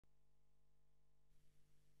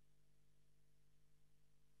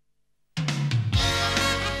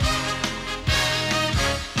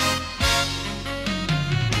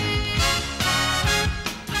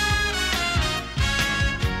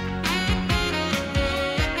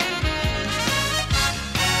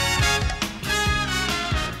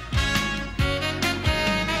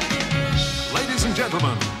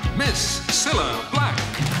Cilla Black.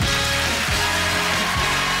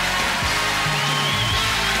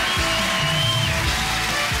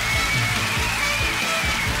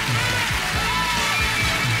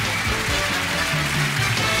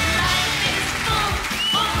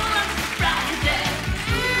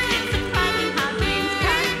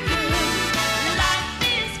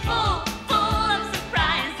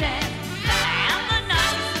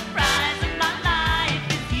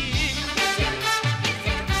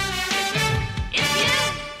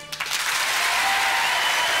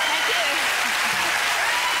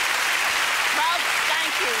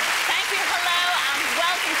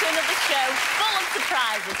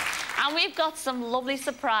 And we've got some lovely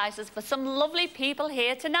surprises for some lovely people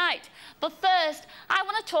here tonight. But first, I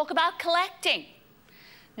want to talk about collecting.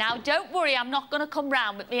 Now, don't worry, I'm not going to come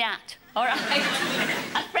round with my hat, all right?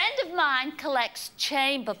 A friend of mine collects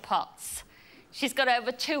chamber pots. She's got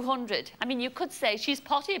over 200. I mean, you could say she's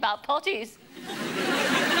potty about potties. No,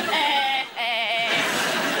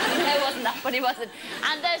 wasn't that funny, was it?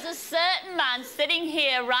 And there's a certain man sitting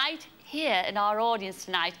here, right here in our audience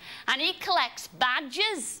tonight, and he collects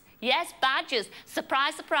badges. Yes, badges.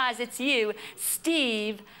 Surprise, surprise, it's you,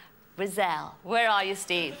 Steve Rizal. Where are you,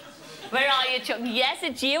 Steve? Where are you, Chuck? Yes,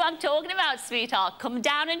 it's you I'm talking about, sweetheart. Come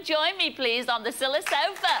down and join me, please, on the Cilla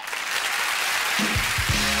sofa.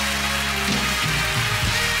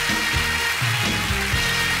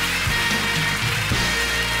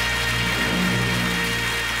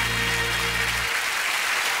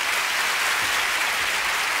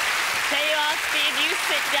 There you are, Steve. You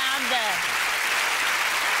sit down there.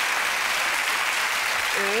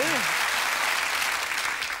 Ooh.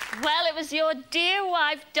 Well, it was your dear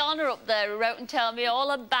wife, Donna, up there who wrote and told me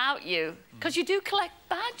all about you. Because you do collect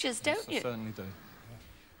badges, don't you? I certainly do. Yeah.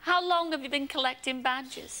 How long have you been collecting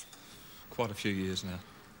badges? Quite a few years now.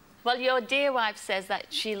 Well, your dear wife says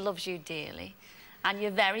that she loves you dearly, and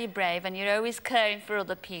you're very brave, and you're always caring for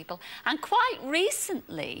other people. And quite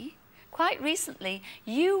recently,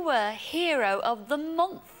 you were Hero of the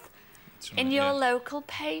Month in your local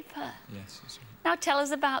paper. Yes, that's right. Now, tell us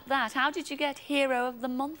about that. How did you get Hero of the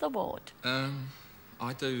Month award? I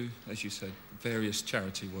do, as you said, various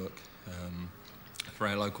charity work for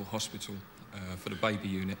our local hospital, for the baby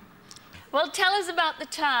unit. Well, tell us about the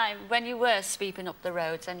time when you were sweeping up the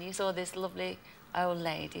roads and you saw this lovely old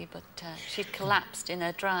lady, but she'd collapsed in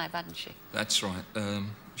her drive, hadn't she? That's right.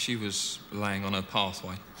 She was laying on her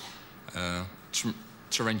pathway,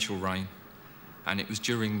 torrential rain, and it was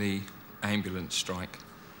during the ambulance strike,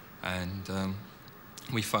 and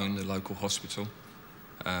we phoned the local hospital,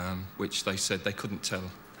 which they said they couldn't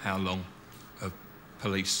tell how long a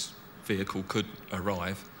police vehicle could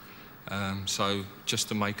arrive. So just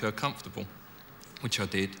to make her comfortable, which I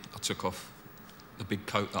did, I took off the big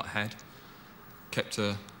coat that I had, kept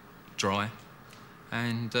her dry,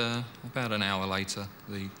 and about an hour later,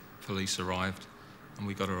 the police arrived and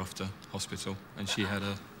we got her off to hospital, and she had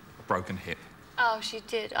a broken hip. Oh, she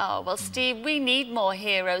did? Oh, well, Steve, we need more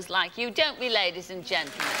heroes like you, don't we, ladies and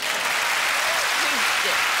gentlemen? We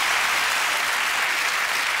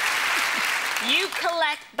do. You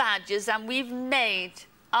collect badges, and we've made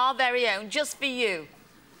our very own, just for you,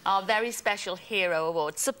 our very special Hero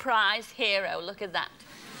Award. Surprise Hero, look at that.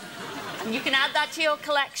 And you can add that to your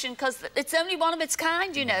collection, because it's only one of its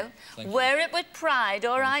kind, you know. Wear it with pride,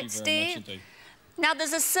 all right, Steve? Thank you very much indeed. Now,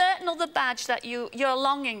 there's a certain other badge that you're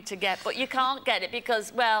longing to get, but you can't get it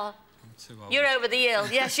because, well, you're over the hill.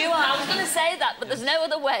 Yes, you are. I was going to say that, but there's no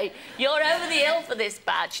other way. You're over the hill for this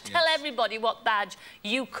badge. Tell everybody what badge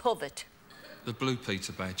you covet. The Blue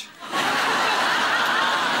Peter badge. Oh,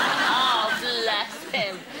 bless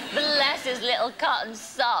him. Bless his little cotton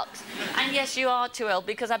socks. And yes, you are too old,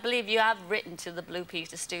 because I believe you have written to the Blue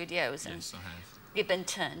Peter Studios. And yes, I have. You've been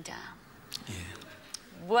turned down. Yeah.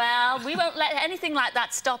 Well, we won't let anything like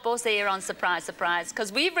that stop us here on Surprise, Surprise,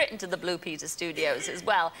 because we've written to the Blue Peter Studios as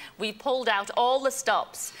well. We pulled out all the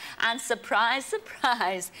stops. And surprise,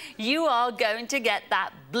 surprise, you are going to get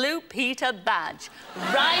that Blue Peter badge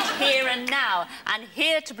right here and now. And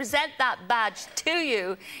here to present that badge to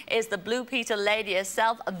you is the Blue Peter lady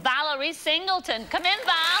herself, Valerie Singleton. Come in,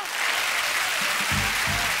 Val.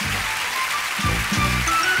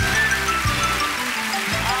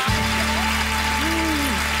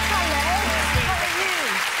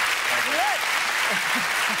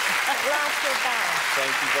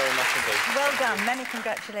 Thank you very much indeed. Well done. Many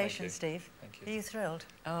congratulations, Steve. Thank you. Are you thrilled?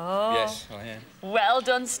 Oh. Yes, I am. Well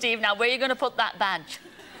done, Steve. Now, where are you going to put that badge?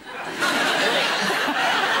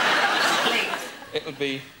 It would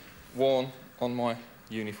be worn on my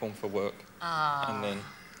uniform for work and then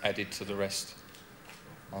added to the rest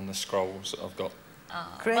on the scrolls that I've got.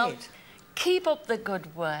 Great. Well, keep up the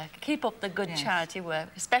good work. Keep up the good charity work,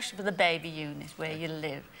 especially for the baby unit where you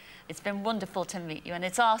live. It's been wonderful to meet you, and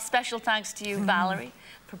it's our special thanks to you, Valerie,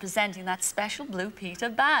 for presenting that special Blue Peter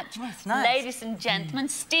badge. Oh, that's nice. Ladies and gentlemen,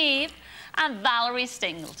 Steve and Valerie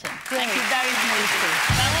Stingleton. Thank you very much.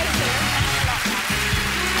 Thank you.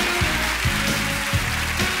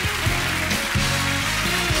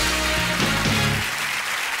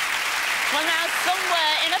 Well, now,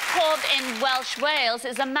 somewhere in a pub in Welsh Wales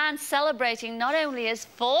is a man celebrating not only his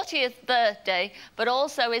 40th birthday, but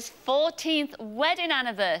also his 14th wedding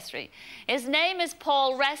anniversary. His name is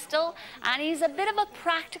Paul Restall, and he's a bit of a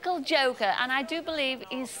practical joker, and I do believe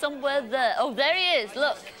he's somewhere there. Oh, there he is,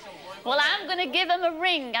 look. Well, I'm going to give him a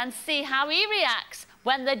ring and see how he reacts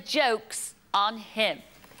when the joke's on him.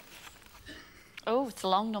 Oh, it's a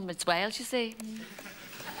long number. It's Wales, you see.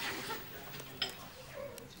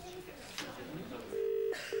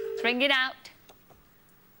 Ring it out.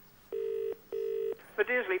 But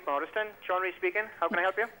do you sleep, Morriston? Sean Rees speaking. How can I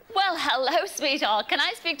help you? Well, hello, sweetheart. Can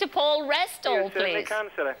I speak to Paul Restall, You certainly please? can,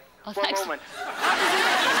 Cilla. Oh, One thanks. moment. How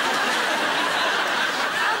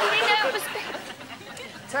do we know it was...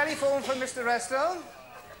 Telephone from Mr. Restall.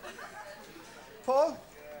 Paul?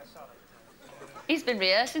 He's been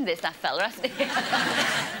rehearsing this, that fella, hasn't he?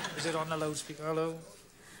 Is it on the loudspeaker? Hello?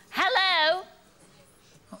 Hello?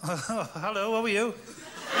 Hello, how are you?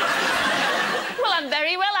 Well, I'm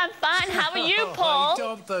very well, I'm fine. How are you, Paul? I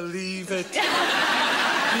don't believe it.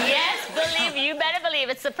 Yes, believe you better believe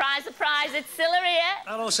it. Surprise, surprise, it's Cilla here.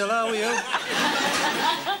 Hello, Cilla, how are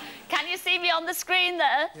you? Can you see me on the screen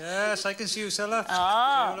there? Yes, I can see you, Cilla.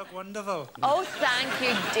 Oh. You look wonderful. Oh, thank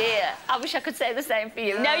you, dear. I wish I could say the same for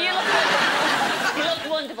you. No, you look wonderful. You look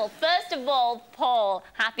wonderful. First of all, Paul,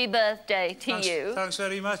 happy birthday to you. Thanks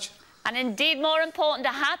very much. And indeed, more important, a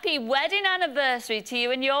happy wedding anniversary to you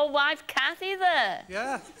and your wife, Kathy, there.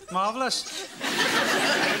 Yeah, marvellous.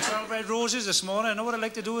 I 12 red roses this morning. I know what I'd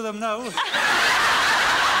like to do with them now. Don't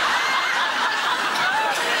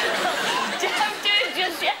do it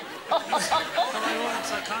just yet.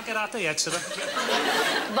 I can't get out there yet, Cilla.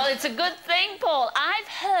 Well, it's a good thing, Paul. I've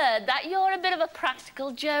heard that you're a bit of a practical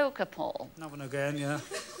joker, Paul. Now and again, yeah.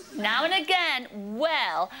 Now and again.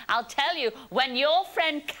 Well, I'll tell you, when your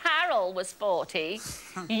friend Carol was 40,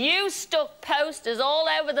 you stuck posters all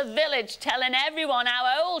over the village telling everyone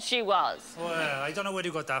how old she was. Well, I don't know where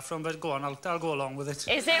you got that from, but go on, I'll go along with it.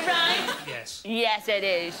 Is it right? Yes. Yes, it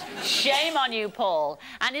is. Shame on you, Paul.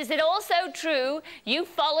 And is it also true you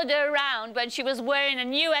followed her around when she was wearing a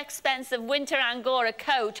new expensive winter Angora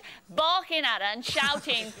coat, barking at her and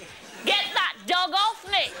shouting, "Get that dog off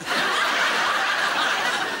me!"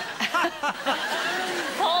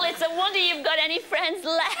 Paul, it's a wonder you've got any friends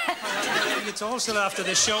left. It's also after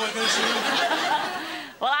this show, I can see.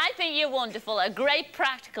 Well, I think you're wonderful, a great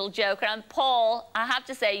practical joker. And Paul, I have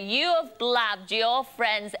to say, you have blabbed your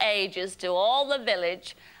friends' ages to all the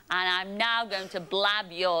village, and I'm now going to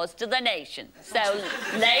blab yours to the nation. So,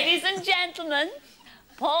 ladies and gentlemen,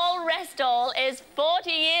 Paul Restall is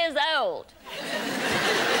 40 years old.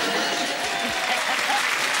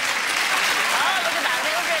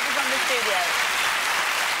 Studio.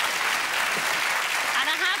 And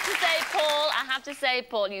I have to say,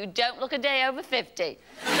 Paul, you don't look a day over 50.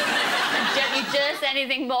 Don't you dare say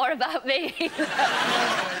anything more about me.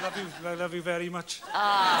 I love you very much.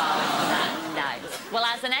 Oh, that's nice. Well,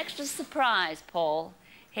 as an extra surprise, Paul,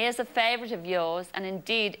 here's a favourite of yours, and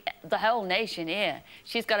indeed the whole nation here.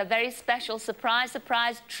 She's got a very special surprise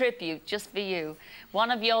tribute just for you.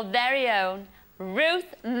 One of your very own,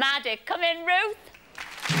 Ruth Maddock. Come in, Ruth.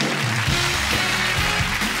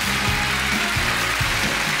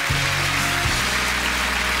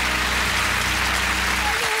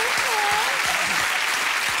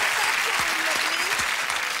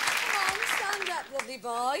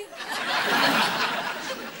 Boy.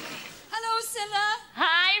 Hello, Cilla.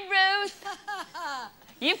 Hi, Ruth.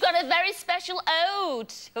 You've got a very special ode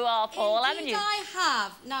to our Paul, haven't you? I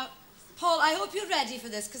have. Now, Paul, I hope you're ready for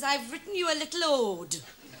this, because I've written you a little ode.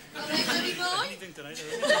 All right, Debbie boy? Anything tonight,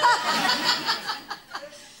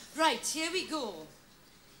 Right, here we go.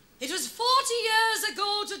 It was 40 years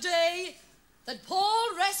ago today that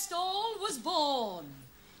Paul Restall was born.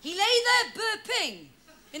 He lay there burping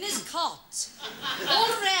in his cot, all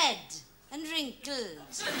red and wrinkled,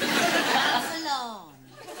 forlorn.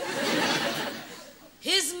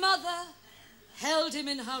 His mother held him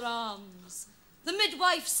in her arms. The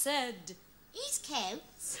midwife said, "He's cute."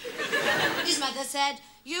 His mother said,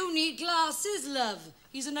 "You need glasses, love.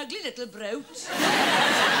 He's an ugly little brute."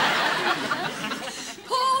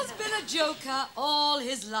 Paul's been a joker all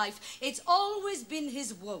his life. It's always been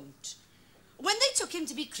his wont. when they took him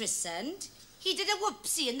to be christened, he did a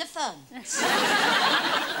whoopsie in the fun.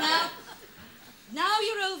 Now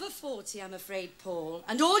you're over 40, I'm afraid, Paul,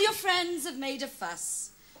 and all your friends have made a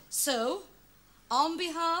fuss. So, on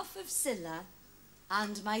behalf of Cilla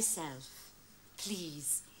and myself,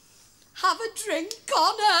 please, have a drink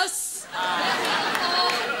on us. Oh,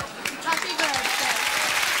 happy birthday.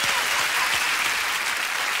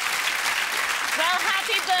 Well,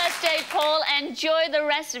 happy birthday, Paul. Enjoy the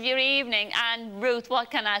rest of your evening. And Ruth, what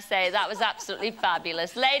can I say? That was absolutely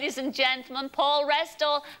fabulous. Ladies and gentlemen, Paul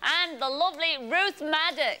Restall and the lovely Ruth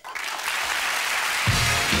Maddock.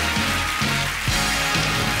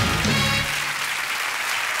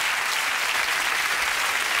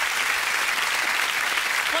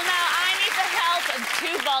 Well, now, I need the help of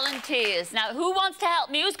 2 volunteers. Now, who wants to help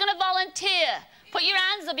me? Who's going to volunteer? Put your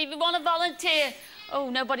hands up if you want to volunteer. Oh,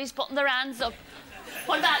 nobody's putting their hands up.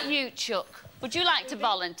 What about you, Chuck? Would you like to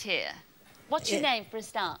volunteer? What's your name for a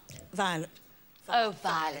start? Violet. Oh,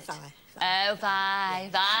 Violet. Vi. Oh, Vi.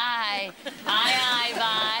 Vi.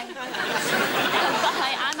 Vi.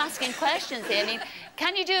 I'm asking questions here. I mean,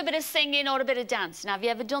 can you do a bit of singing or a bit of dancing? Have you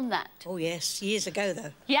ever done that? Oh, yes. Years ago,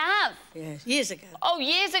 though. You have? Yes, years ago. Oh,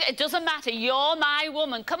 years ago. It doesn't matter. You're my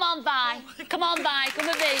woman. Come on, Vi. Come on, Vi. Come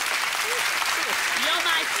with me. You're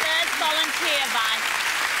my first volunteer, Vi.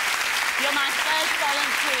 You're my first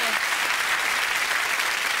volunteer.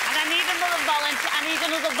 And I need another volunteer. I need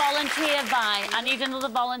another volunteer, Vi. I need another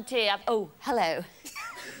volunteer. Oh, hello.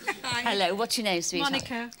 Hi. Hello, what's your name, sweetheart?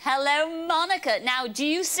 Monica. Hello, Monica. Now, do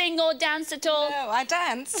you sing or dance at all? No, I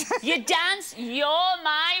dance. You dance? You're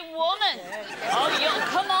my woman. Oh,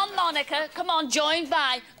 come on, Monica. Come on, join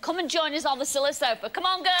Vi. Come and join us on the Cilla sofa. Come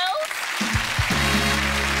on, girls.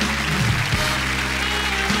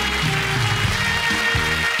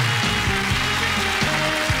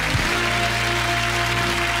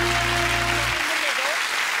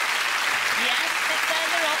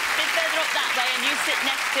 That way, and you sit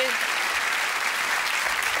next to...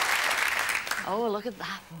 Oh, look at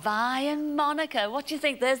that. Vi and Monica. What do you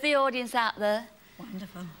think? There's the audience out there.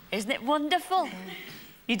 Wonderful. Isn't it wonderful? Yeah.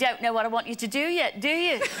 You don't know what I want you to do yet, do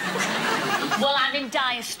you? Well, I'm in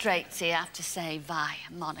dire straits here, I have to say, Vi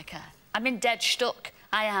and Monica. I'm in dead stuck.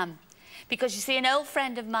 I am. Because, you see, an old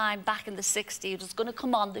friend of mine back in the 60s was going to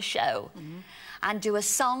come on the show and do a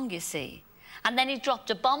song, you see. And then he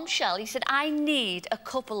dropped a bombshell. He said, I need a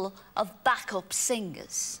couple of backup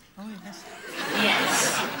singers. Oh, yes.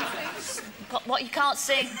 Yes. What, you can't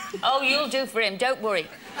sing? Oh, you'll do for him, don't worry.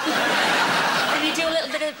 Can you do a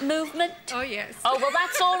little bit of movement? Oh, yes. Oh, well,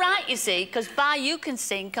 that's all right, you see, because Vi, you can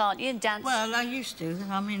sing, can't you, and dance? Well, I used to.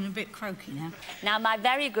 I'm a bit croaky now. Now, my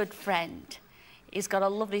very good friend, he's got a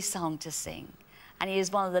lovely song to sing. And he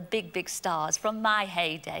is one of the big, big stars from my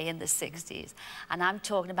heyday in the 60s. And I'm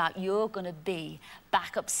talking about you're going to be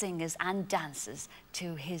backup singers and dancers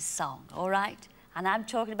to his song, all right? And I'm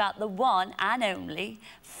talking about the one and only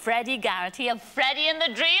Freddie Garrity of Freddie and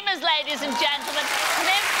the Dreamers, ladies and gentlemen. Come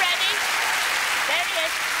in, Freddie. There he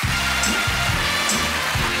is.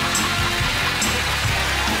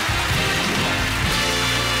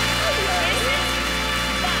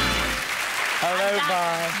 Hello,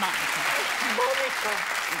 bye. Monica.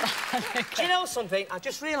 Do you know something? I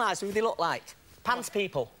just realised who they look like. Pants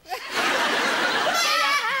people.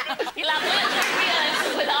 You'll have a little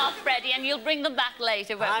rehearsal with our Freddie and you'll bring them back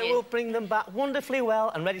later, won't you? I will bring them back wonderfully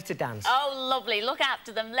well and ready to dance. Oh, lovely. Look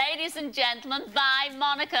after them. Ladies and gentlemen, Vi,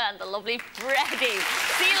 Monica and the lovely Freddie.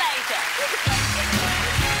 See you later.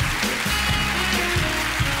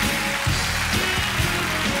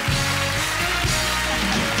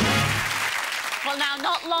 Well, now,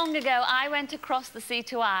 not long ago, I went across the sea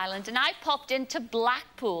to Ireland and I popped into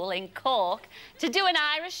Blackpool in Cork to do an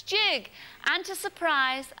Irish jig and to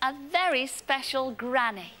surprise a very special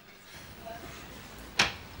granny.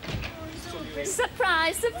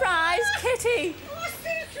 Surprise, surprise, Kitty!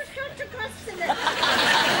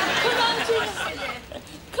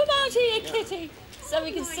 Come out here, Kitty, so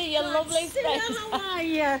we can see your lovely face. How are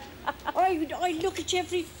you? I look at you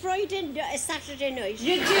every Friday and Saturday night.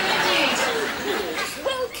 You do indeed.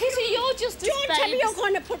 Well, Kitty, you're just as Don't tell me famous. you're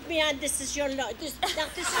going to put me on This Is Your Life. I'm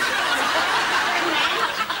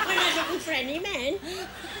not looking for any men.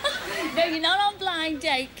 No, you're not on blind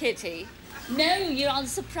date, Kitty. No, you're on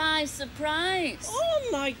surprise, surprise. Oh,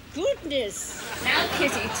 my goodness. Now,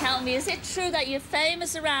 Kitty, tell me, is it true that you're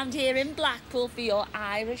famous around here in Blackpool for your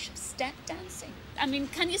Irish step dancing? I mean,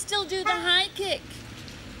 can you still do the high kick?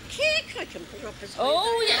 cake I can put up as well.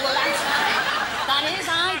 Oh, yeah, well, that's right. That is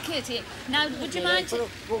I, Kitty. Now, would you mind... For a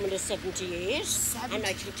woman of 78, and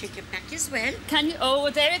I can take it back as well. Can you... Oh,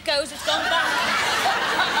 there it goes. It's gone back.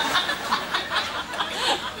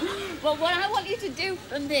 Well, what I want you to do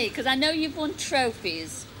for me, because I know you've won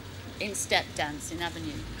trophies in step dancing, haven't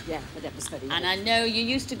you? Yeah, but that was very And I know you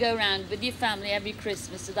used to go around with your family every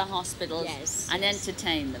Christmas to the hospitals and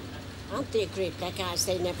entertain them. Aren't they great blackguards?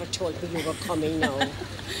 They never told me you were coming now.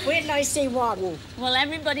 Wait till I see one. Well,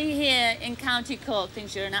 everybody here in County Cork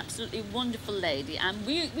thinks you're an absolutely wonderful lady, and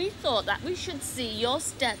we thought that we should see your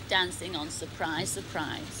step dancing on Surprise,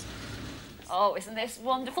 Surprise. Oh, isn't this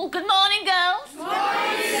wonderful? Good morning, girls. Good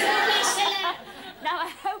morning, Cilla. Now, I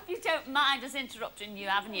hope you don't mind us interrupting you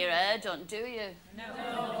having your hair done, do you?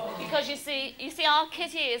 No. Because you see our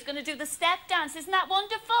Kitty is going to do the step dance. Isn't that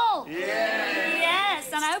wonderful? Yeah.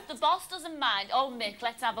 Yes, and I hope the boss doesn't mind. Oh, Mick,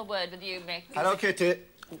 let's have a word with you, Mick. Hello, Kitty.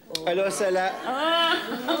 Hello, Cilla.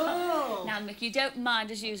 Oh. Now, Mick, you don't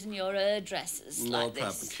mind us using your hairdressers like this? No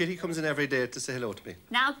problem. Kitty comes in every day to say hello to me.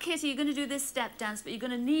 Now, Kitty, you're going to do this step dance, but you're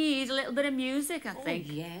going to need a little bit of music, I think.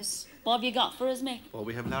 Oh, yes. What have you got for us, Mick? Well,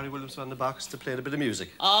 we have Larry Williamson on the box to play a bit of music.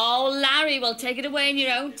 Oh, Larry, well, take it away in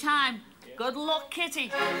your own time. Good luck, Kitty.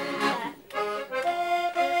 Hi,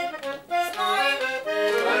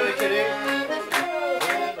 Kitty.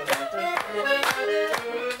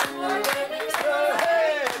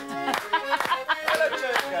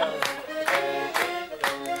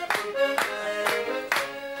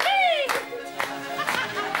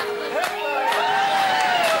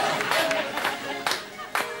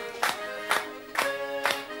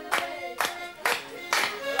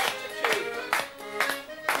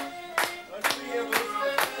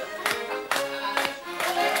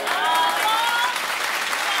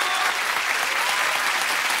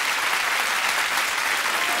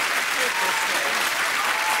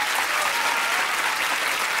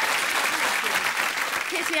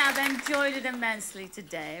 I've enjoyed it immensely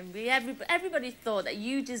today, and everybody thought that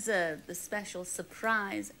you deserved the special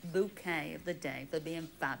surprise bouquet of the day for being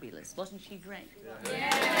fabulous. Wasn't she great? Yeah.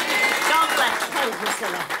 God bless you,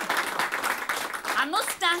 Cilla. I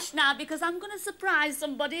must dash now because I'm going to surprise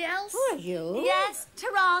somebody else. Who are you? Yes,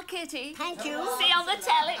 ta-ra, Kitty. Thank you. See you on the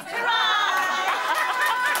telly. Ta-ra!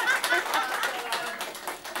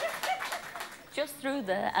 Just through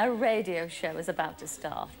there, a radio show is about to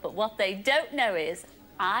start, but what they don't know is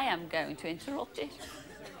I am going to interrupt it.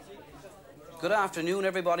 Good afternoon,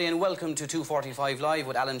 everybody, and welcome to 245 Live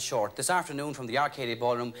with Alan Short. This afternoon from the Arcade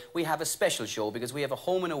Ballroom, we have a special show because we have a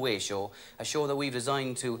home and away show, a show that we've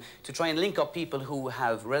designed to try and link up people who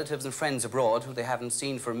have relatives and friends abroad who they haven't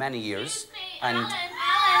seen for many years. And Alan,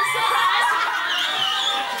 surprise!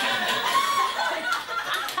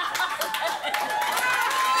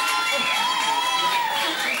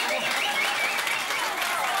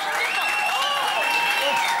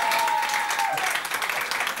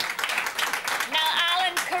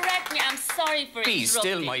 Be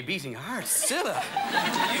still my beating heart, Cilla.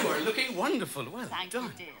 You are looking wonderful. Well Thank done.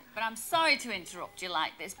 you, dear. But I'm sorry to interrupt you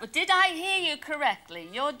like this, but did I hear you correctly?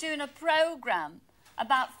 You're doing a programme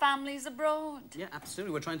about families abroad. Yeah,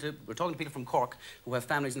 absolutely. We're talking to people from Cork who have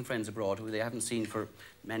families and friends abroad who they haven't seen for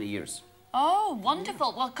many years. Oh,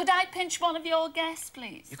 wonderful. Well, could I pinch one of your guests,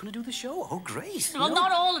 please? You're going to do the show? Oh, great. Well,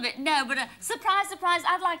 not all of it, no, but surprise, surprise,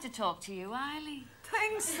 I'd like to talk to you, Eileen.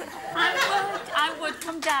 Thanks. I would.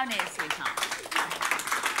 Come down here, sweetheart.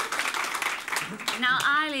 Now,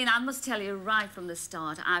 Eileen, I must tell you right from the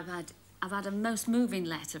start, I've had a most moving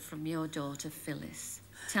letter from your daughter, Phyllis.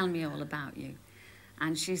 Tell me all about you.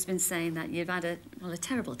 And she's been saying that you've had a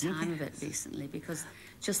terrible time of it recently because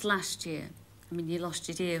just last year, I mean, you lost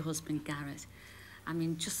your dear husband, Garrett. I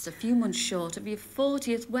mean, just a few months short of your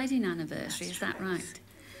 40th wedding anniversary, is that right?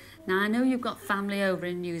 Now, I know you've got family over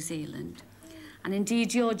in New Zealand. And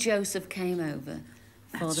indeed, your Joseph came over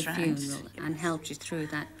for the funeral and helped you through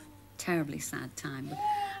that terribly sad time. But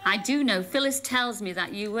I do know, Phyllis tells me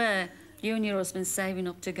that you and your husband saving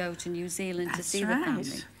up to go to New Zealand to see the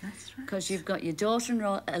family. That's right. Because you've got your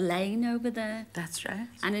daughter-in-law, Elaine, over there. That's right.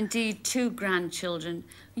 And indeed, 2 grandchildren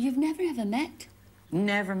you've never ever met.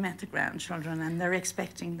 Never met the grandchildren, and they're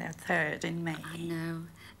expecting their 3rd in May. I know.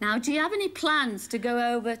 Now, do you have any plans to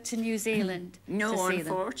go over to New Zealand No, to see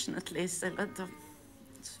unfortunately, it's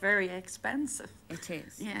very expensive. It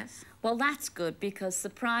is? Yes. Well, that's good, because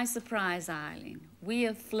surprise, surprise, Eileen, we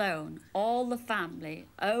have flown all the family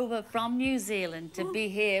over from New Zealand to be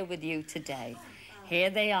here with you today. Here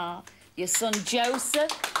they are, your son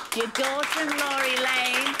Joseph, your daughter-in-law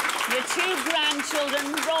Elaine, your 2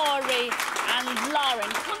 grandchildren Rory and Lauren.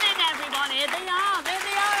 Come in, everyone, here they are, there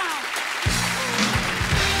they are.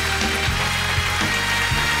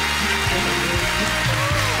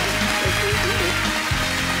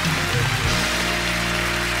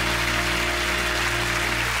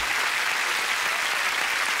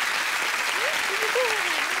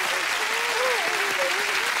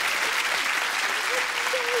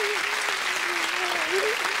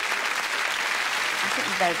 think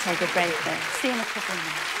we better take a break then. See you in a couple of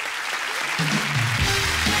minutes.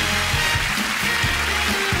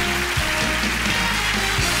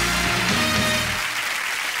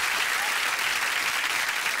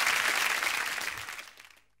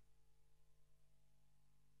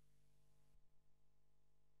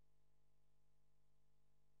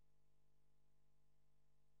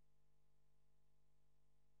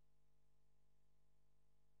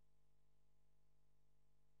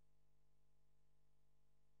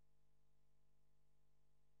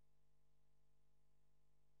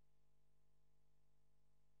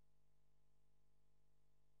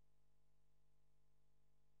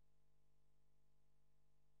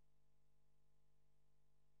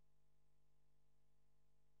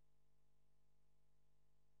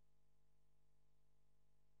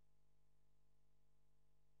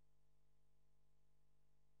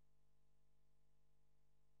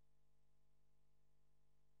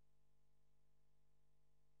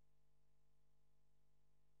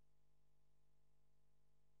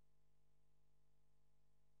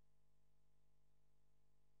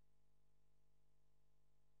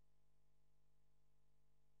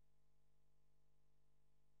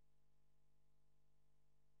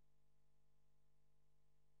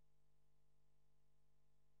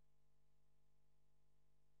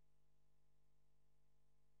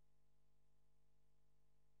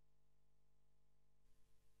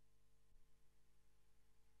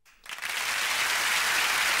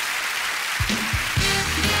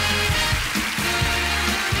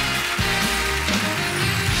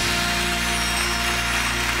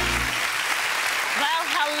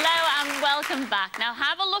 Welcome back. Now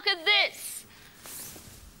have a look at this.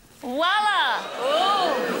 Voila!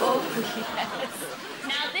 Oh, yes.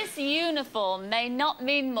 Now this uniform may not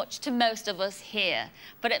mean much to most of us here,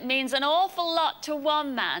 but it means an awful lot to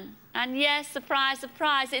one man. And yes, surprise,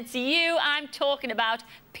 surprise, it's you I'm talking about,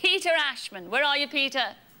 Peter Ashman. Where are you,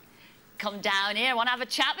 Peter? Come down here. I want to have a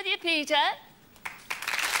chat with you, Peter.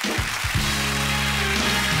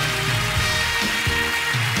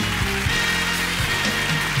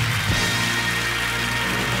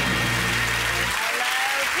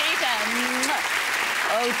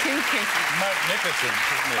 Oh, two kisses. Magnificent,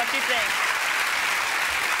 isn't it? What do you think?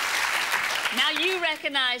 Now, you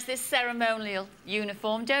recognise this ceremonial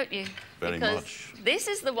uniform, don't you? Very because much. This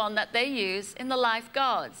is the one that they use in the Life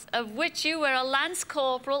Guards, of which you were a Lance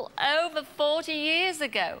Corporal over 40 years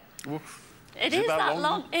ago. Oof. It is that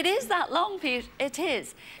long. It is that long, Pete. It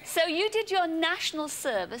is. So you did your national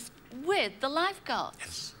service with the Life Guards.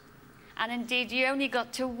 Yes. And indeed, you only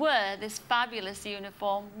got to wear this fabulous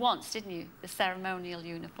uniform once, didn't you? The ceremonial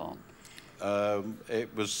uniform. It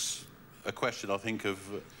was a question, I think, of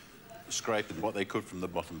scraping what they could from the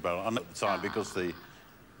bottom barrel. And at the time, because the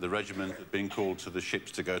regiment had been called to the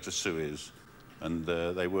ships to go to Suez, and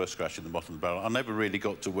they were scratching the bottom of the barrel. I never really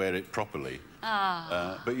got to wear it properly.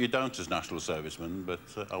 But you don't as national serviceman, but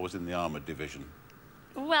I was in the armoured division.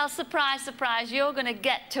 Well, surprise, surprise, you're going to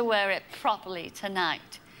get to wear it properly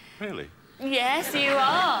tonight. Really? Yes, you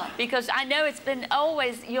are, because I know it's been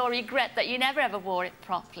always your regret that you never ever wore it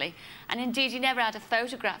properly, and indeed you never had a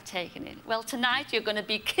photograph taken in. Well, tonight you're going to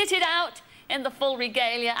be kitted out in the full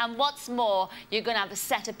regalia, and what's more, you're going to have a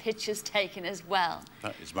set of pictures taken as well.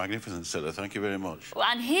 That is magnificent, Cilla. Thank you very much.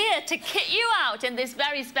 And here to kit you out in this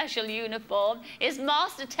very special uniform is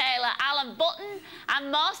Master Tailor Alan Button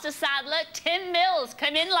and Master Saddler Tim Mills.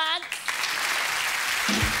 Come in, lads.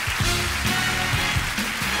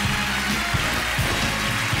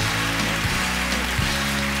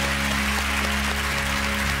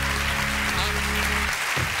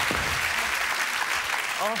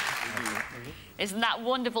 Isn't that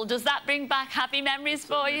wonderful? Does that bring back happy memories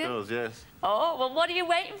for you? It does, yes. Oh, well, what are you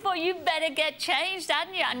waiting for? You better get changed,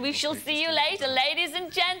 hadn't you? And we shall see you later, ladies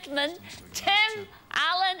and gentlemen. Tim,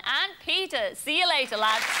 Alan and Peter. See you later,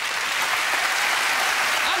 lads.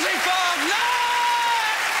 As we fall,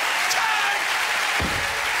 left, turn,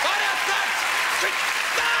 on a front,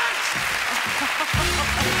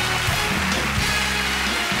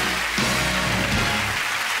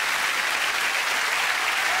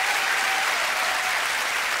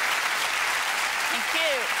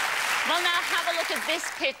 Well, now, have a look at this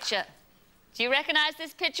picture. Do you recognise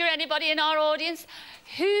this picture, anybody in our audience?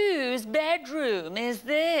 Whose bedroom is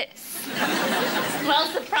this? Well,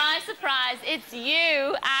 surprise, surprise, it's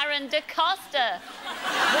you, Aaron DaCosta.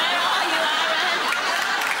 Where are you, Aaron?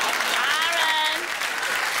 Aaron,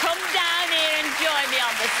 come down here and join me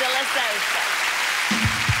on the Cilla sofa.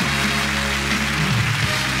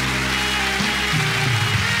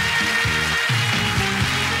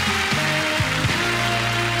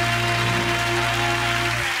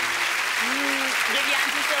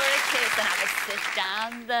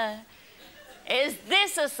 Is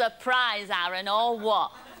this a surprise, Aaron, or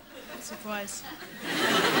what? Surprise.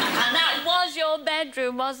 And that was your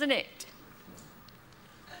bedroom, wasn't it?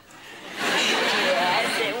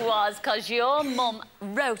 Yes, it was, because your mum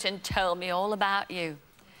wrote and told me all about you.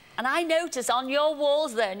 And I noticed on your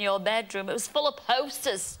walls there in your bedroom, it was full of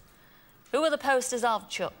posters. Who were the posters of,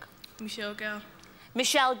 Chuck? Michelle Gale.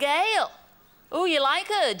 Michelle Gale? Oh, you like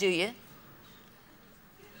her, do you?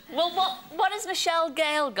 Well, what has Michelle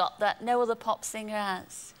Gale got that no other pop singer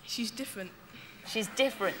has? She's different. She's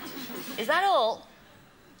different. Is that all?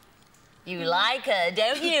 You like her,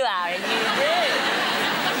 don't you, Aaron? You do.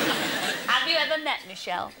 Have you ever met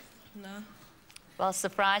Michelle? No. Well,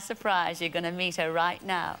 surprise, surprise, you're going to meet her right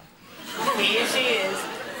now. Here she is.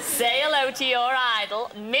 Say hello to your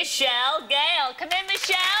idol, Michelle Gale. Come in,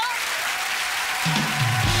 Michelle.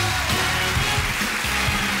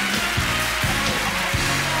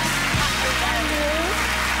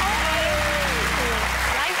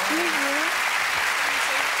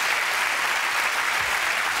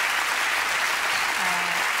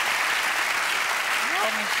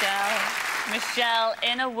 Michelle,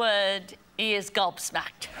 in a word, he is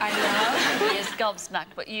gobsmacked. I know. He is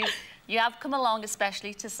gobsmacked. But you have come along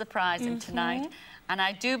especially to surprise him tonight. And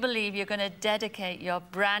I do believe you're going to dedicate your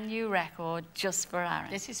brand new record just for Aaron.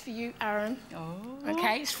 This is for you, Aaron. Oh.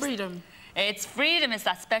 OK, it's Freedom. It's Freedom. It's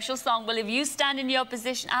that special song. Well, if you stand in your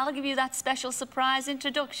position, I'll give you that special surprise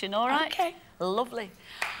introduction, all right? OK. Lovely.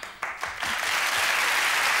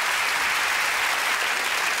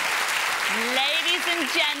 Ladies and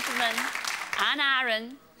gentlemen, and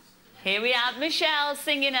Aaron, here we have Michelle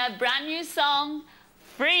singing her brand new song,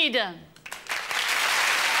 Freedom.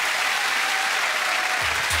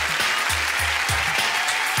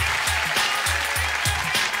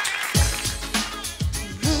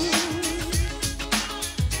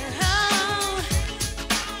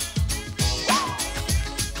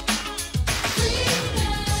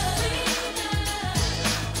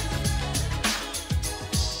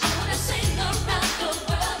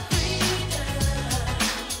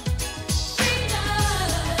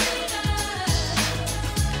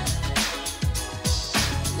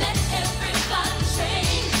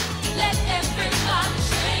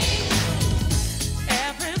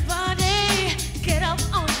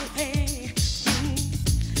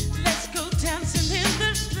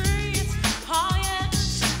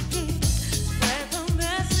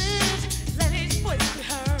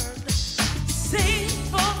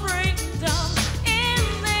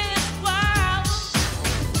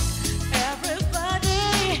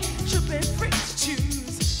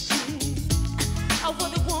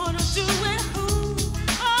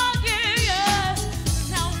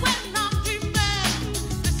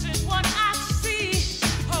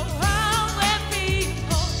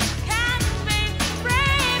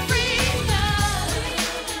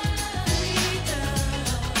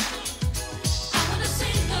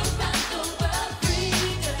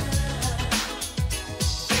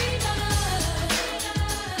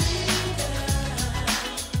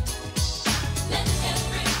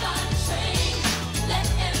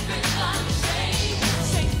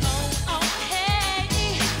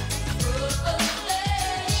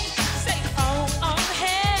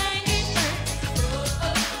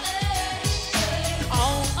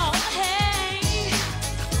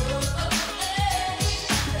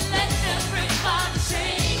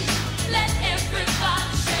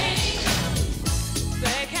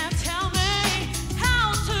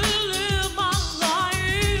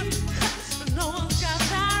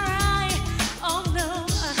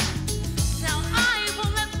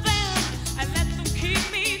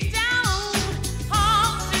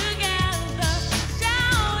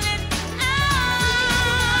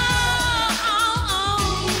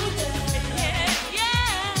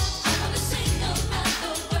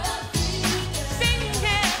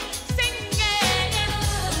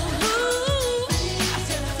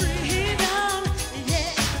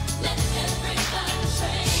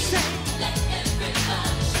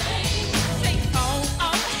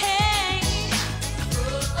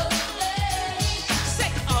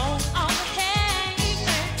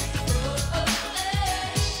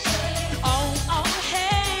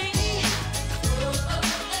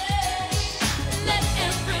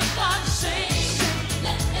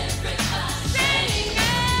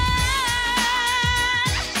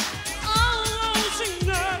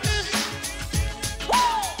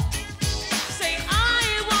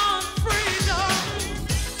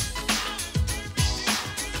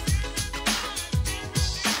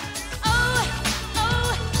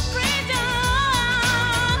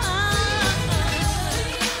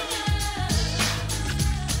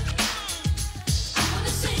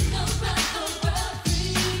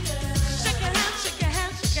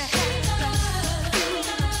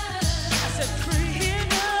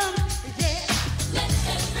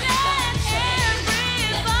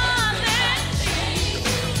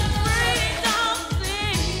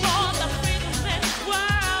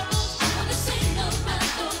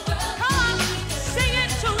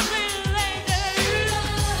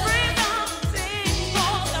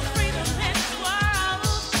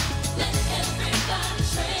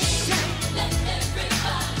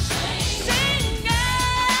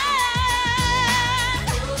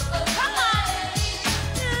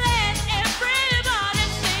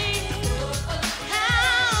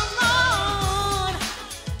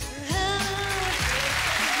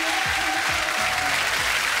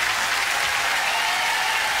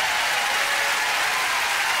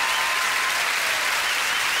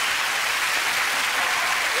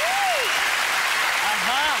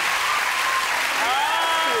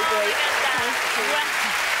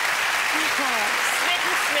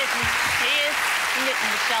 Smitten. He is smitten,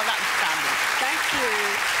 Michelle. That was fabulous. Thank you.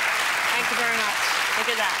 Thank you very much. Look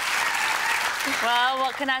at that. Well,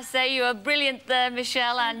 what can I say? You were brilliant there,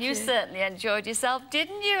 Michelle, and you certainly enjoyed yourself,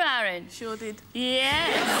 didn't you, Aaron? Sure did.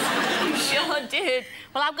 Yes, you sure did.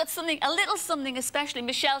 Well, I've got something, a little something especially.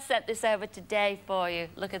 Michelle sent this over today for you.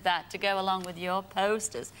 Look at that, to go along with your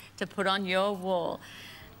posters, to put on your wall.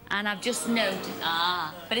 And I've just noted...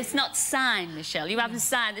 but it's not signed, Michelle. You haven't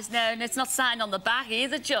signed this. No, and it's not signed on the back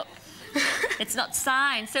either, Chuck. It's not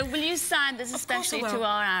signed. So will you sign this especially to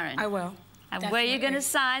our Aaron? I will. And where are you going to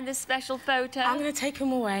sign this special photo? I'm going to take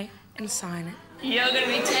him away and sign it. You're going to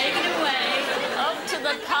be taken away up to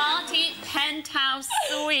the party penthouse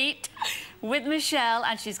suite with Michelle,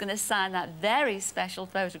 and she's going to sign that very special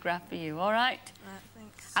photograph for you, all right?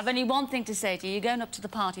 Thanks. I've only one thing to say to you. You're going up to the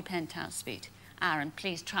party penthouse suite. Aaron,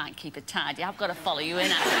 please try and keep it tidy. I've got to follow you in.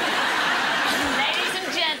 Ladies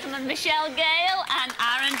and gentlemen, Michelle Gale and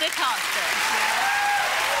Aaron DeCosta.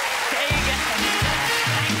 There you go.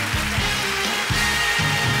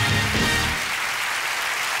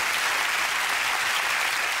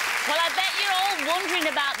 Well, I bet you're all wondering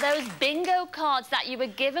about those bingo cards that you were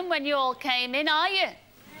given when you all came in, are you?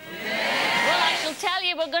 Yeah. Well, I shall tell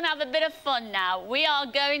you, we're going to have a bit of fun now. We are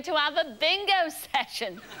going to have a bingo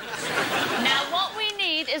session. Now, what we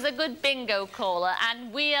need is a good bingo caller,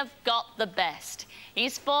 and we have got the best.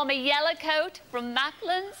 He's former Yellowcoat from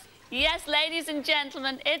Macklin's. Yes, ladies and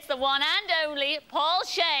gentlemen, it's the one and only Paul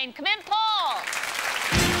Shane. Come in, Paul.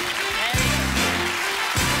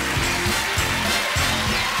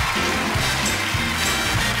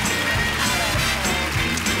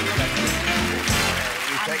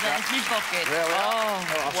 Really?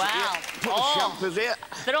 Oh, wow. Put the champers here.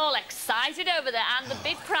 They're all excited over there. And the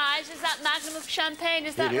big prize is that magnum of champagne,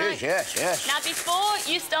 is that right? It is, yes, yes. Now, before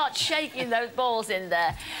you start shaking those balls in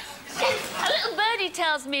there, a little birdie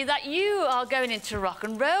tells me that you are going into rock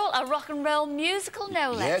and roll musical,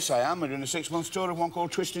 no less. Yes, I am. We're doing a 6-month tour of one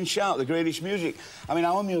called Twist and Shout, the greatest music. I mean,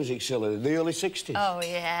 our music, Cilla, the early 60s. Oh,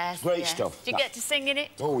 yes. Great stuff. Do you get to sing in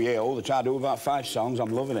it? Oh, yeah, all the time. I do about 5 songs. I'm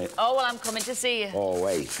loving it. Oh, well, I'm coming to see you. Oh,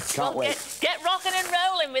 wait. Can't wait. Get rocking and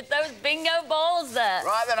rolling with those bingo balls there.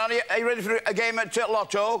 Right, then, are you ready for a game at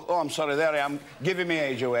Lotto? Oh, I'm sorry, there I am, giving me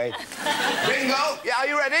age away. Bingo? Yeah, are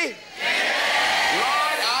you ready? Yeah!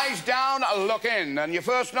 Right, eyes down, look in. And your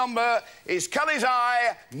first number is Kelly's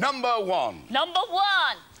Eye, number 1. Number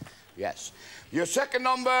 1. Yes. Your second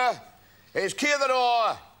number is Key of the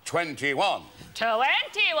Door, 21.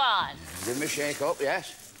 21. Give me a shake up,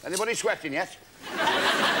 yes. Anybody sweating yet?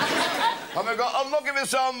 And we've got unlucky for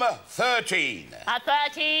some 13. A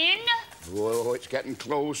 13. Whoa, it's getting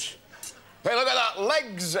close. Hey, look at that.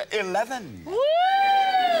 Legs, 11. Woo!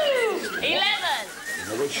 11.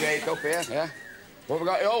 A good shake up here, yeah. What have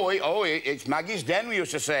we got? Oh, it's Maggie's Den, we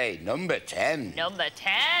used to say. Number 10. Number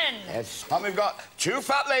 10. Yes. And we've got 2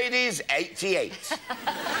 fat ladies, 88.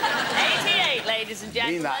 88, ladies and gentlemen.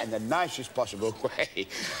 I mean that in the nicest possible way.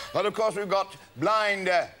 And, of course, we've got blind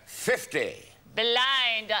 50.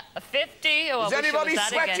 Blind 50. Oh, is anybody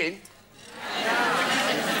sweating?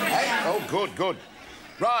 Hey? Oh, good, good.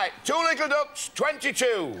 Right, 2 little ducks,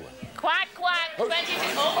 22. Quack, quack, 22.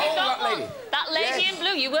 Oh, we've got that lady. That lady in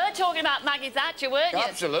blue. You were talking about Maggie Thatcher, weren't you?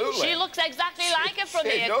 Absolutely. She looks exactly like her from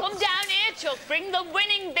here. does. Come down here, Chuck. Bring the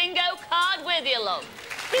winning bingo card with you, love.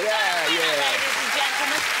 Who's Yeah, our winner, yeah. ladies and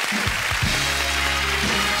gentlemen?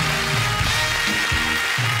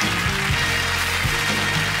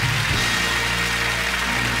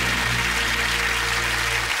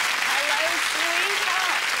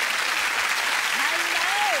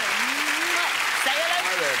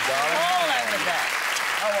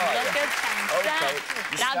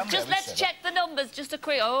 Now, just let's check the numbers, just a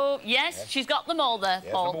quick... Oh, yes, she's got them all there,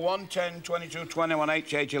 Yes, Paul. number 1, 10, 22, 21,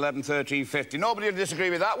 88, 11, 13, 50. Nobody will disagree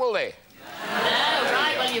with that, will they? No,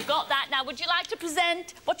 right, well, you've got that. Now, would you like to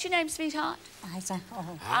present... What's your name, sweetheart? Isa.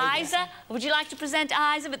 Isa. Would you like to present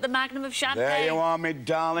Isa with the magnum of champagne? There you are, me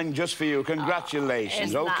darling, just for you.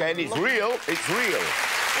 Congratulations. isn't that OK, and it's lovely? real. It's real. Well,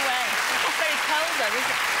 it's not very cold, though, is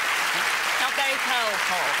it? Not very cold,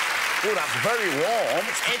 Paul. Oh, that's very warm.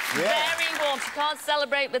 It's very warm. You can't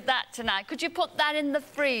celebrate with that tonight. Could you put that in the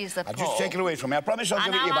freezer, Paul? I'll just take it away from me. I promise I'll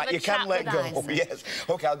And give it I'll you have back. a You can chat let with go. Isa. Yes.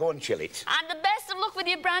 OK, I'll go and chill it. And the best of luck with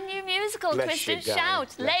your brand new musical, Bless Twist you, and darling.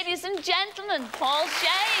 Shout. Bless Ladies and gentlemen, Paul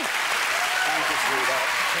Shane. Thank you, sweetheart.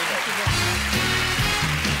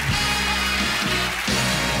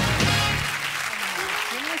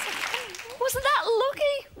 Wasn't that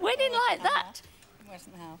lucky, winning like that?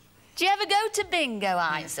 Wasn't half. Do you ever go to bingo,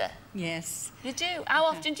 Isa? Yes. You do? How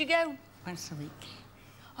often do you go? Once a week.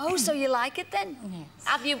 Oh, so you like it then? Yes.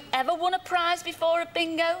 Have you ever won a prize before at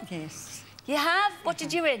bingo? Yes. You have? What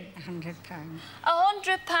did you win? £100.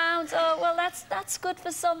 £100. Oh, well, that's good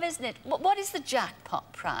for some, isn't it? What is the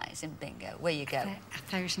jackpot prize in bingo, where you go?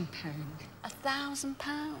 £1,000. £1,000?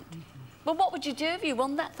 Well, what would you do if you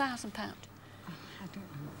won that £1,000? I don't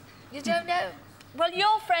know. You don't know? Well,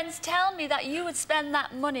 your friends tell me that you would spend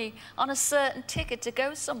that money on a certain ticket to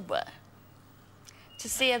go somewhere, to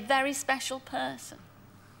see a very special person.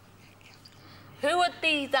 Who would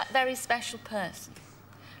be that very special person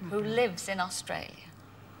who lives in Australia?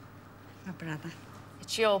 My brother.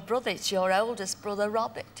 It's your brother. It's your oldest brother,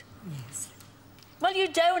 Robert. Yes. Well, you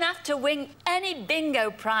don't have to win any bingo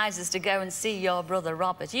prizes to go and see your brother,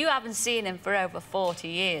 Robert. You haven't seen him for over 40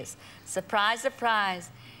 years. Surprise, surprise.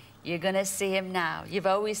 You're going to see him now. You've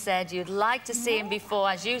always said you'd like to see him before,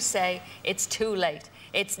 as you say, it's too late.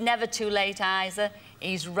 It's never too late, Isa.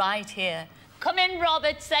 He's right here. Come in,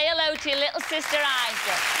 Robert. Say hello to your little sister,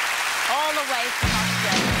 Isa. All the way from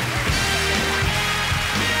Australia.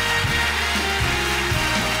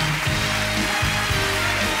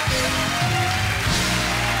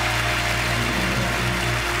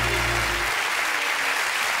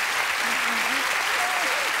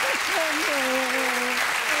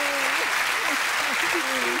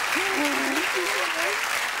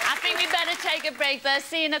 I think we better take a break there.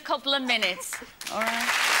 See you in a couple of minutes. All right?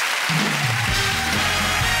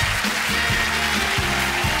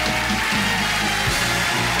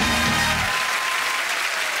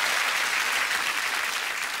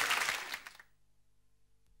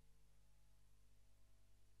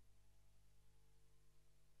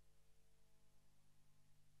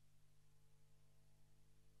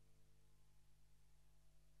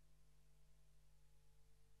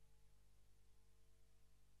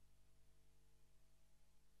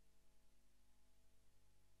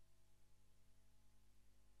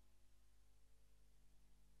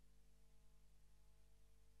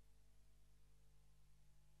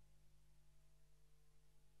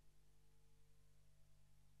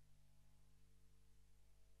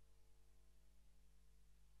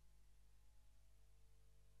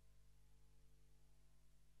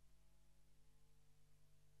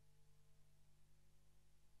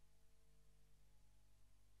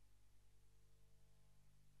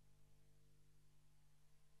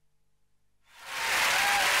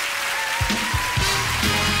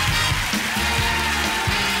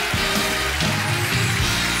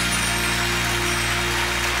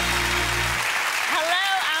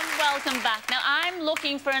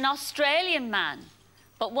 Looking for an Australian man,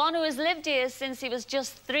 but one who has lived here since he was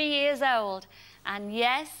just 3 years old. And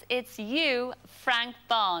yes, it's you, Frank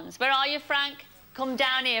Barnes. Where are you, Frank? Come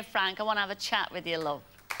down here, Frank. I want to have a chat with you, love.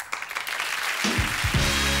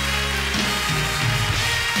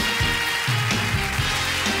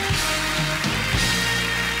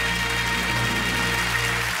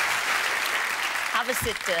 Have a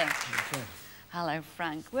sit down. Okay. Hello,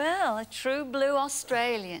 Frank. Well, a true blue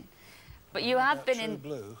Australian. But you have been in...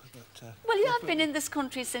 blue, but, well, you have been in this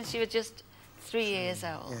country since you were just 3 years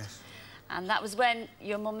old. Yes. And that was when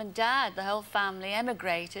your mum and dad, the whole family,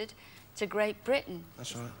 emigrated to Great Britain.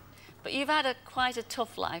 That's right. But you've had quite a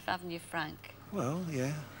tough life, haven't you, Frank? Well,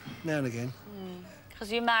 yeah, now and again. Because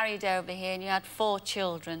you married over here and you had 4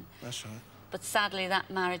 children. That's right. But sadly, that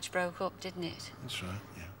marriage broke up, didn't it? That's right,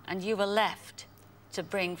 yeah. And you were left to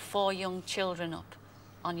bring 4 young children up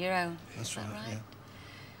on your own. That's right, right? yeah.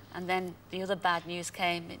 And then the other bad news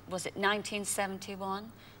came. Was it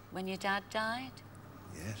 1971 when your dad died?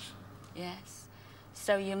 Yes. Yes.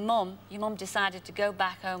 So your mum decided to go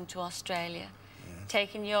back home to Australia, yes,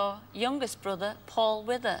 taking your youngest brother, Paul,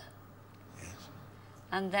 with her. Yes.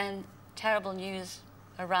 And then terrible news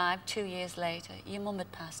arrived 2 years later. Your mum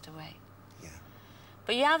had passed away. Yeah.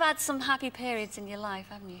 But you have had some happy periods in your life,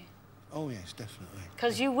 haven't you? Oh, yes, definitely.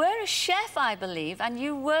 Because you were a chef, I believe, and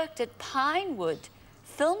you worked at Pinewood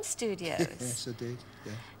Film Studios. Yes, I did,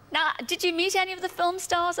 yeah. Now, did you meet any of the film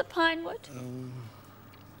stars at Pinewood?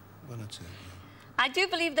 One or two, yeah. I do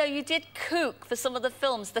believe, though, you did cook for some of the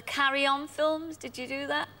films, the Carry On films. Did you do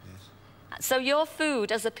that? Yes. So your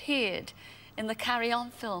food has appeared in the Carry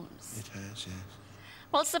On films. It has, yes.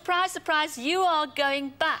 Well, surprise, surprise, you are going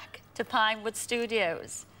back to Pinewood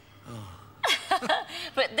Studios. Oh.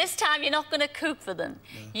 But this time you're not going to cook for them.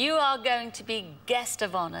 No. You are going to be guest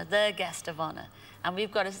of honour, the guest of honour. And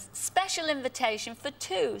we've got a special invitation for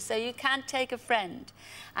 2, so you can take a friend.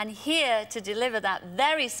 And here to deliver that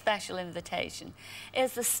very special invitation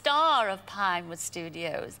is the star of Pinewood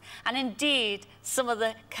Studios, and indeed some of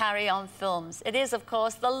the Carry On films. It is, of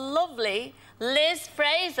course, the lovely Liz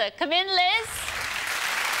Fraser. Come in, Liz.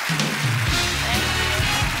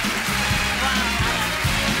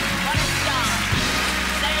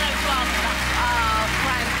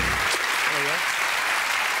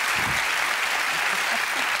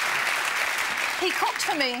 He cooked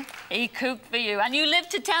for me. He cooked for you, and you lived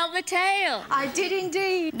to tell the tale. I did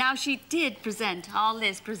indeed. Now, she did present, our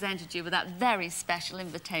Liz presented you with that very special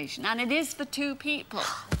invitation, and it is for 2 people,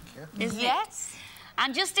 isn't it? Yes.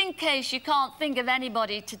 And just in case you can't think of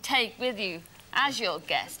anybody to take with you as your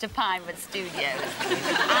guest to Pinewood Studios,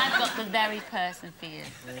 I've got the very person for you.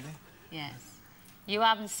 Really? Yes. You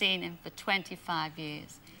haven't seen him for 25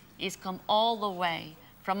 years. He's come all the way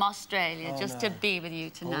from Australia just to be with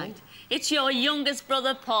you tonight. Paul? It's your youngest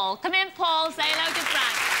brother, Paul. Come in, Paul. Say hello to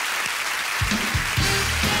Frank.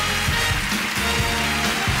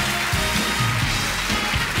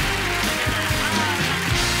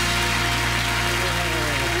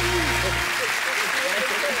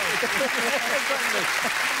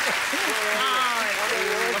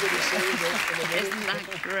 Isn't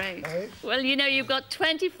that great? Well, you know, you've got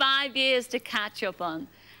 25 years to catch up on.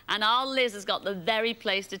 And our Liz has got the very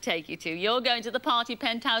place to take you to. You're going to the party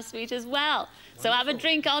penthouse suite as well. So have a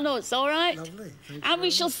drink on us, all right? Lovely. And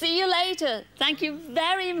we shall see you later. Thank you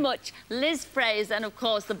very much, Liz Fraser, and of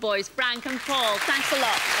course the boys, Frank and Paul. Thanks a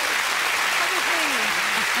lot.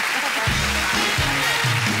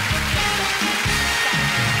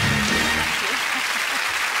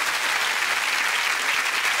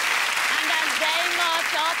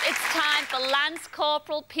 It's time for Lance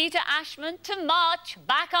Corporal Peter Ashman to march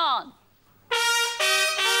back on.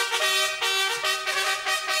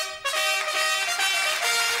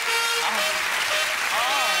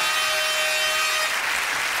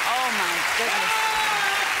 Oh, my goodness.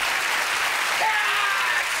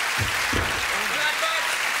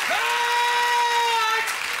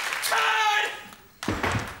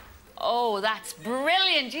 Oh, that's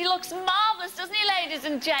brilliant. He looks marvellous, doesn't he, ladies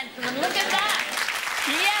and gentlemen? Look at that.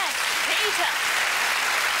 Yes, Peter.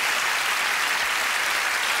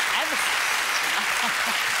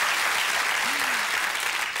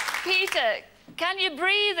 Peter, can you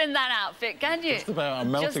breathe in that outfit, can you? Just about. I'm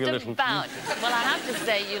melting a little. Just about. Well, I have to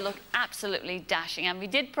say, you look absolutely dashing, and we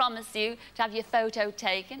did promise you to have your photo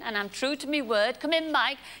taken, and I'm true to my word. Come in,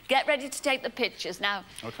 Mike. Get ready to take the pictures. Now...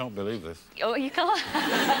 I can't believe this. Oh, you can't?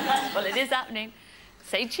 Well, it is happening.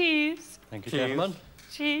 Say cheese. Thank you, gentlemen.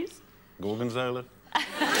 Cheese. Gorgonzola.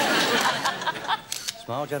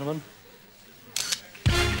 Smile, gentlemen.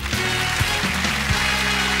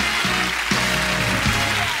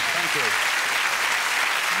 Thank you.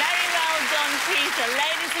 Very well done, Peter.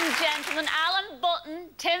 Ladies and gentlemen, Alan Button,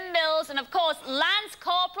 Tim Mills, and of course, Lance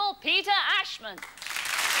Corporal Peter Ashman.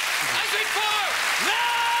 As it for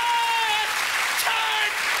last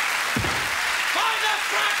time for the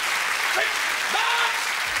front march.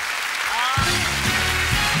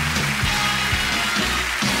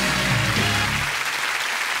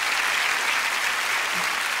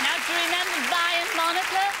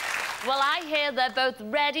 Well, I hear they're both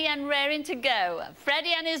ready and raring to go.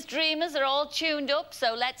 Freddie and his Dreamers are all tuned up,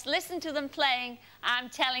 so let's listen to them playing I'm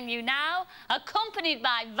Telling You Now, accompanied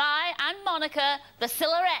by Vi and Monica, the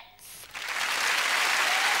Cillarettes.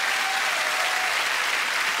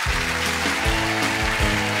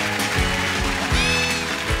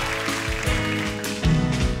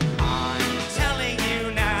 I'm telling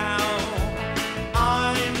you now,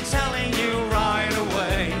 I'm telling you right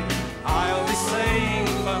away, I'll be saying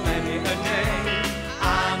for many a day,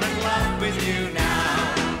 I'm in love with you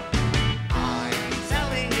now. I'm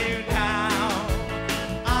telling you now,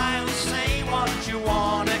 I'll say what you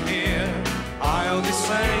wanna hear, I'll be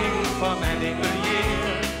saying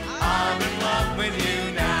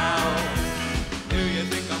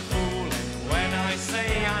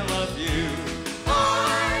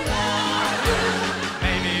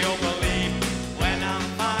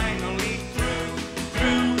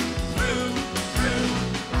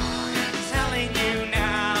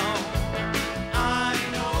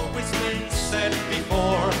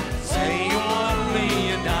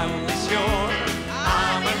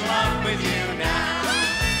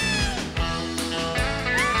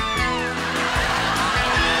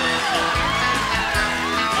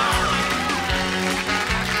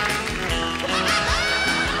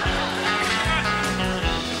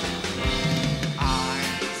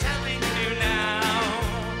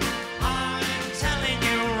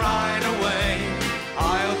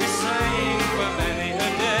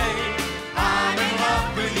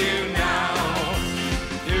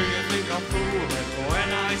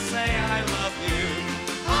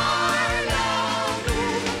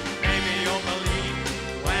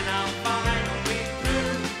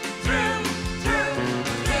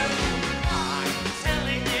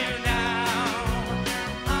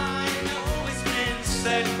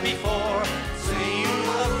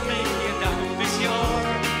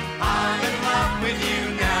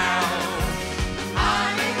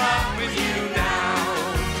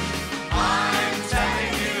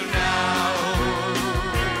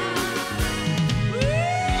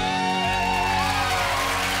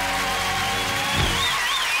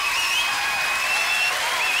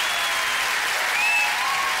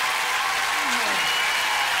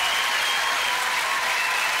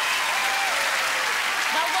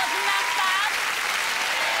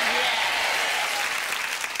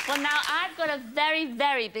a very,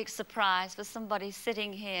 very big surprise for somebody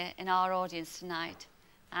sitting here in our audience tonight.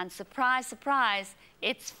 And surprise, surprise,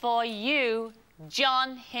 it's for you,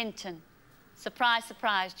 John Hinton. Surprise,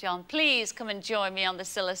 surprise, John. Please come and join me on the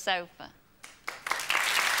Cilla sofa.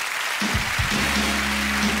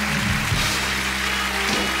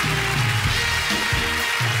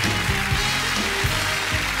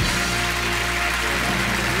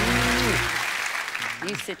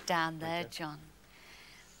 You sit down there, John.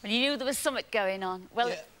 Well, you knew there was something going on.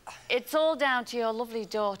 Well, it's all down to your lovely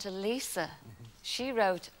daughter, Lisa. She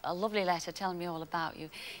wrote a lovely letter telling me all about you.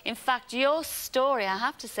 In fact, your story, I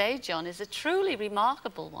have to say, John, is a truly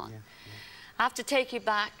remarkable one. I have to take you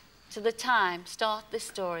back to the time, start this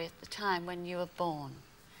story at the time when you were born.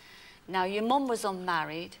 Now, your mum was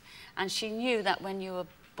unmarried, and she knew that when you were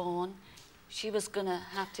born, she was going to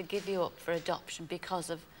have to give you up for adoption because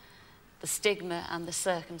of the stigma and the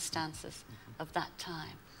circumstances of that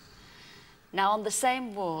time. Now, on the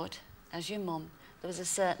same ward as your mum, there was a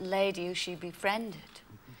certain lady who she befriended.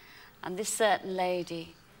 And this certain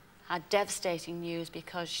lady had devastating news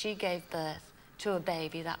because she gave birth to a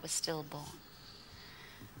baby that was stillborn.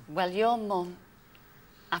 Well, your mum,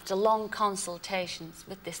 after long consultations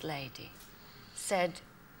with this lady, said,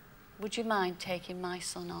 "Would you mind taking my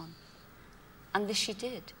son on?" And this she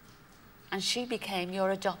did. And she became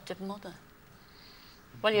your adoptive mother.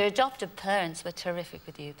 Well, your adoptive parents were terrific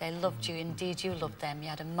with you. They loved you. Indeed, you loved them. You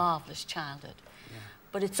had a marvellous childhood.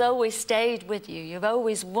 But it's always stayed with you. You've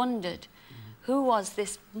always wondered who was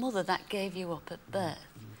this mother that gave you up at birth.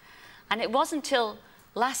 And it wasn't till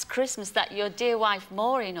last Christmas that your dear wife,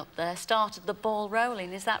 Maureen, up there, started the ball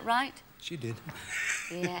rolling. Is that right? She did.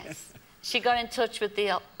 Yes. She got in touch with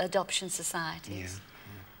the adoption societies.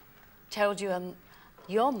 Told you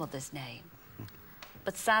your mother's name.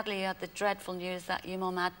 But sadly, you had the dreadful news that your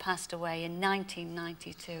mum had passed away in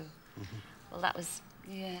 1992. Well, that was,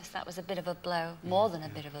 yes, that was a bit of a blow, more than a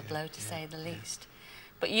bit of a blow, to say the least.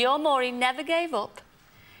 But your Maureen never gave up,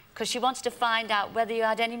 because she wanted to find out whether you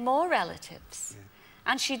had any more relatives.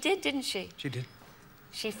 And she did, didn't she? She did.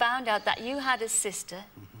 She found out that you had a sister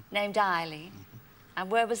named Eileen. And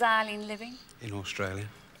where was Eileen living? In Australia.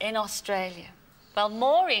 In Australia. Well,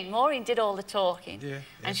 Maureen did all the talking,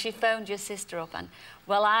 and she phoned your sister up, and,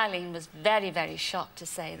 well, Eileen was very, very shocked, to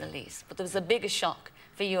say the least. But there was a bigger shock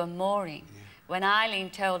for you and Maureen when Eileen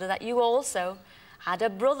told her that you also had a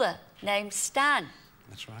brother named Stan.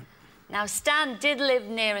 That's right. Now, Stan did live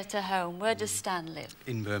nearer to home. Where does Stan live?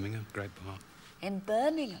 In Birmingham, Great Park. In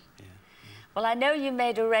Birmingham? Well, I know you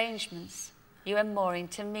made arrangements, you and Maureen,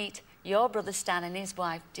 to meet your brother Stan and his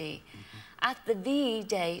wife Dee at the VE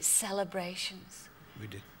Day celebrations. We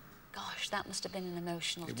did. Gosh, that must have been an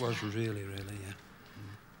emotional time. It was really, really,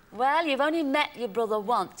 Well, you've only met your brother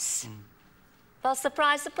once. Well,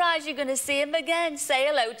 surprise, surprise, you're going to see him again. Say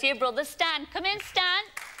hello to your brother Stan. Come in, Stan.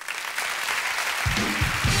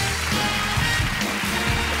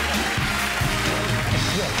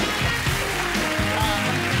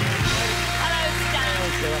 Hello,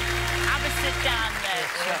 Stan. Have a sit down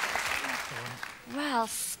there. Well,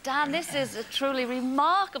 Stan, this is a truly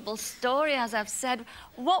remarkable story, as I've said.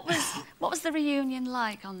 What was the reunion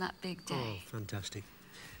like on that big day? Oh, fantastic.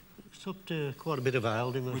 It's up to quite a bit of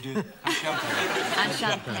ale, didn't we? We did. And champagne. And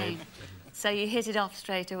champagne. So you hit it off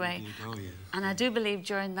straight away. Oh, yeah. And I do believe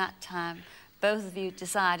during that time, both of you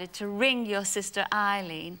decided to ring your sister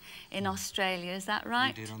Eileen in Australia. Is that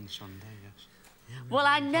right? We did on the Sunday, yes. Well,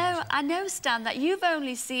 I know, Stan, that you've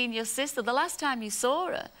only seen your sister the last time you saw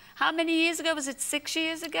her. How many years ago? Was it 6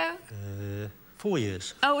 years ago? 4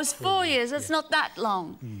 years. Oh, it was 4 years. That's not that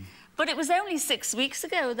long. But it was only 6 weeks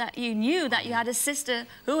ago that you knew that you had a sister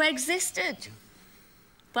who existed.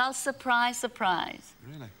 Well, surprise, surprise.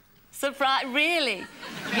 Really? Surprise, really.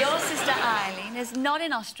 Your sister Eileen is not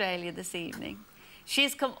in Australia this evening.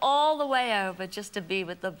 She's come all the way over just to be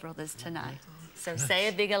with the brothers tonight. So say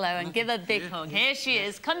a big hello and give a big hug. Here she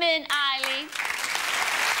is. Come in, Eileen.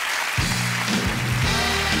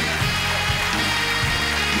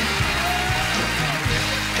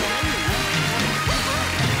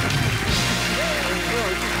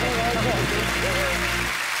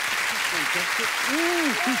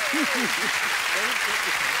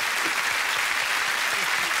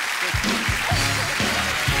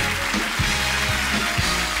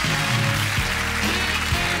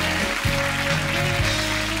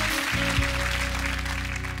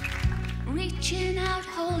 Reaching out,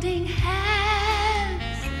 holding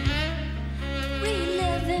hands,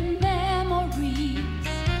 reliving memories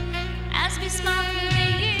as we smile through the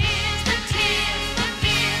years, the tears, the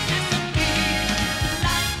fears disappear.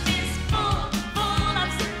 Life is full of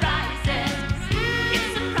surprises.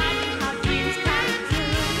 It's a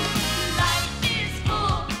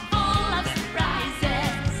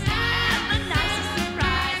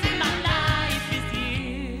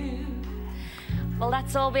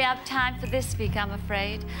that's all we have time for this week, I'm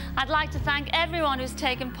afraid. I'd like to thank everyone who's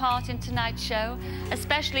taken part in tonight's show,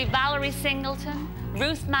 especially Valerie Singleton,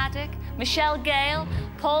 Ruth Maddock, Michelle Gale,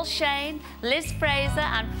 Paul Shane, Liz Fraser,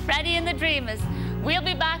 and Freddie and the Dreamers. We'll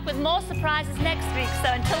be back with more surprises next week,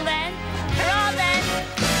 so until then, hurrah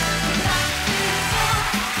then!